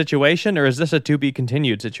closed situation, or is this a to be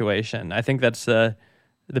continued situation? I think that's the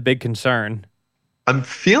big concern. I'm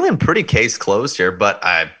feeling pretty case closed here, but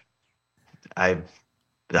I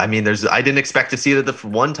mean, I didn't expect to see it the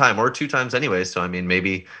one time or two times anyway. So I mean,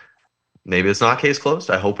 maybe it's not case closed.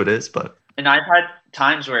 I hope it is, but. And I've had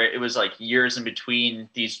times where it was like years in between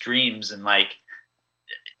these dreams, and like,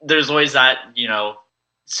 there's always that, you know,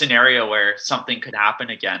 scenario where something could happen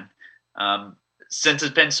again. Since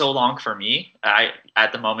it's been so long for me,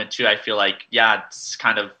 at the moment too, I feel like, yeah, it's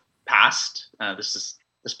kind of past. This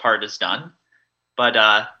part is done, but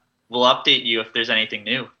we'll update you if there's anything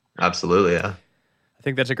new. Absolutely, yeah. I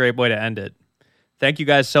think that's a great way to end it. Thank you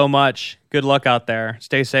guys so much. Good luck out there.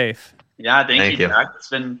 Stay safe. Yeah, thank you, Jack.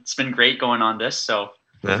 It's been great going on this. So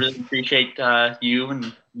I really appreciate you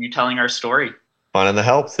and you telling our story. Fun and the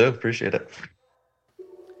help too. Appreciate it.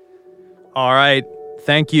 All right.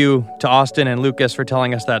 Thank you to Austin and Lucas for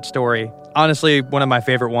telling us that story. Honestly, one of my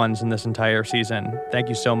favorite ones in this entire season. Thank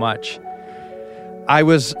you so much. I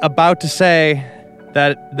was about to say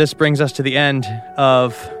that this brings us to the end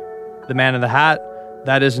of The Man in the Hat.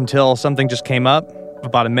 That is until something just came up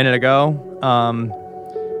about a minute ago.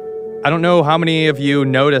 I don't know how many of you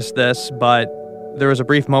noticed this, but there was a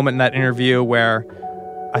brief moment in that interview where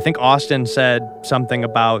I think Austin said something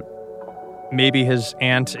about maybe his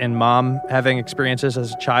aunt and mom having experiences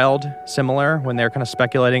as a child similar, when they're kind of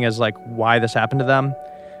speculating as like why this happened to them.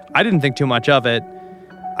 I didn't think too much of it.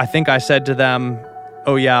 I think I said to them,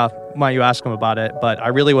 oh yeah, why don't you ask them about it? But I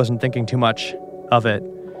really wasn't thinking too much of it.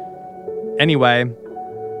 Anyway,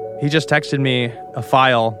 he just texted me a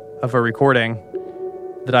file of a recording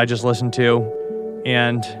that I just listened to,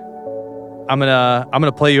 and I'm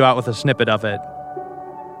gonna play you out with a snippet of it.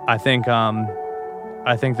 I think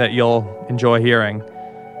that you'll enjoy hearing.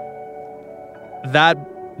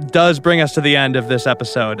 That does bring us to the end of this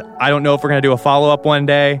episode. I don't know if we're gonna do a follow-up one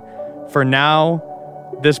day. For now,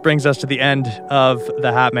 this brings us to the end of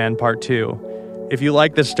The Hat Man Part 2. If you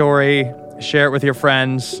like this story, share it with your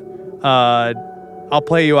friends. I'll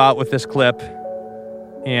play you out with this clip,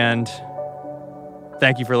 and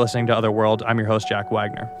thank you for listening to Otherworld. I'm your host, Jack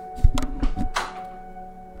Wagner.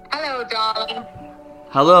 Hello, darling.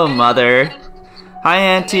 Hello, Mother. Hi,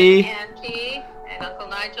 Auntie. Auntie and Uncle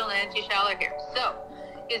Nigel and Auntie Schaller here. So,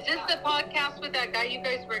 is this the podcast with that guy you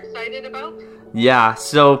guys were excited about? Yeah,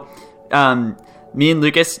 so me and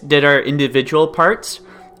Lucas did our individual parts,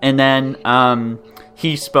 and then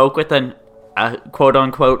he spoke with a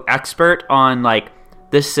quote-unquote expert on like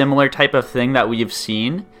this similar type of thing that we've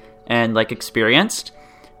seen and like experienced,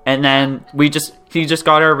 and then he just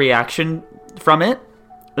got our reaction from it,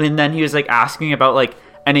 and then he was like asking about like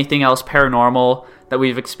anything else paranormal that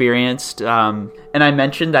we've experienced, and I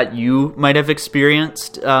mentioned that you might have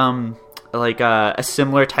experienced like a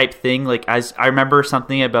similar type thing. Like, as I remember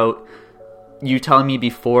something about you telling me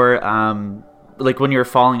before, like when you were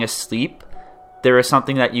falling asleep, there was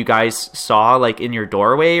something that you guys saw like in your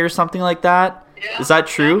doorway or something like that. Yeah. Is that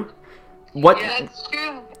true? What? Yeah, it's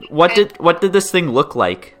true. What did this thing look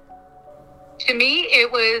like? To me,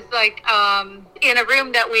 it was like in a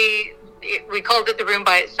room that we called it the room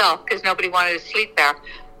by itself because nobody wanted to sleep there.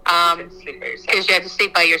 Because you had to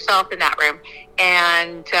sleep by yourself in that room,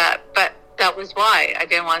 and but that was why I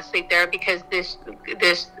didn't want to sleep there, because this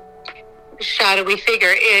shadowy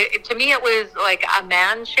figure. To me, it was like a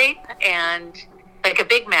man shape, and like a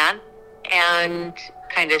big man, and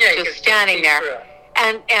kind of just standing there,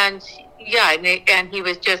 and he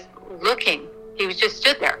was just looking. He was just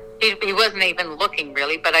stood there. He wasn't even looking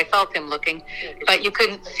really, but I felt him looking. But you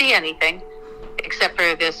couldn't see anything except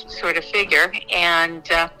for this sort of figure, and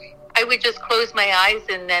I would just close my eyes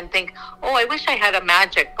and then think, oh, I wish I had a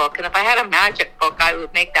magic book, and if I had a magic book, I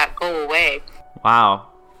would make that go away. Wow.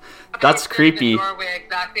 That's creepy. Doorway,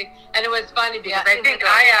 exactly. And it was funny because I think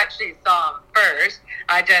I actually saw him first.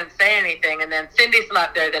 I didn't say anything, and then Cindy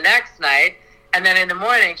slept there the next night. And then in the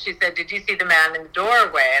morning, she said, "Did you see the man in the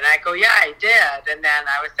doorway?" And I go, "Yeah, I did." And then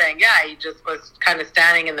I was saying, "Yeah, he just was kind of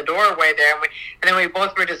standing in the doorway there." And then we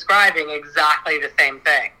both were describing exactly the same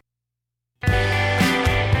thing.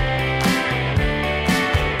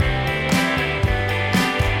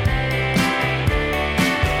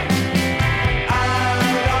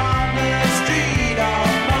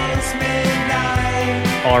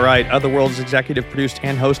 All right, Otherworld is executive produced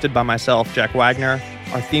and hosted by myself, Jack Wagner.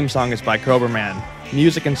 Our theme song is by Cobra Man.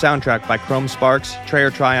 Music and soundtrack by Chrome Sparks,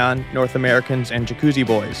 Trayer Tryon, North Americans, and Jacuzzi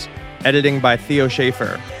Boys. Editing by Theo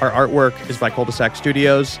Schaefer. Our artwork is by Cul-de-sac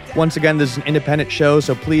Studios. Once again, this is an independent show,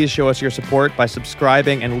 so please show us your support by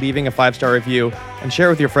subscribing and leaving a 5-star review, and share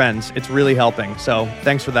with your friends. It's really helping. So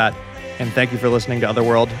thanks for that, and thank you for listening to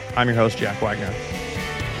Otherworld. I'm your host, Jack Wagner.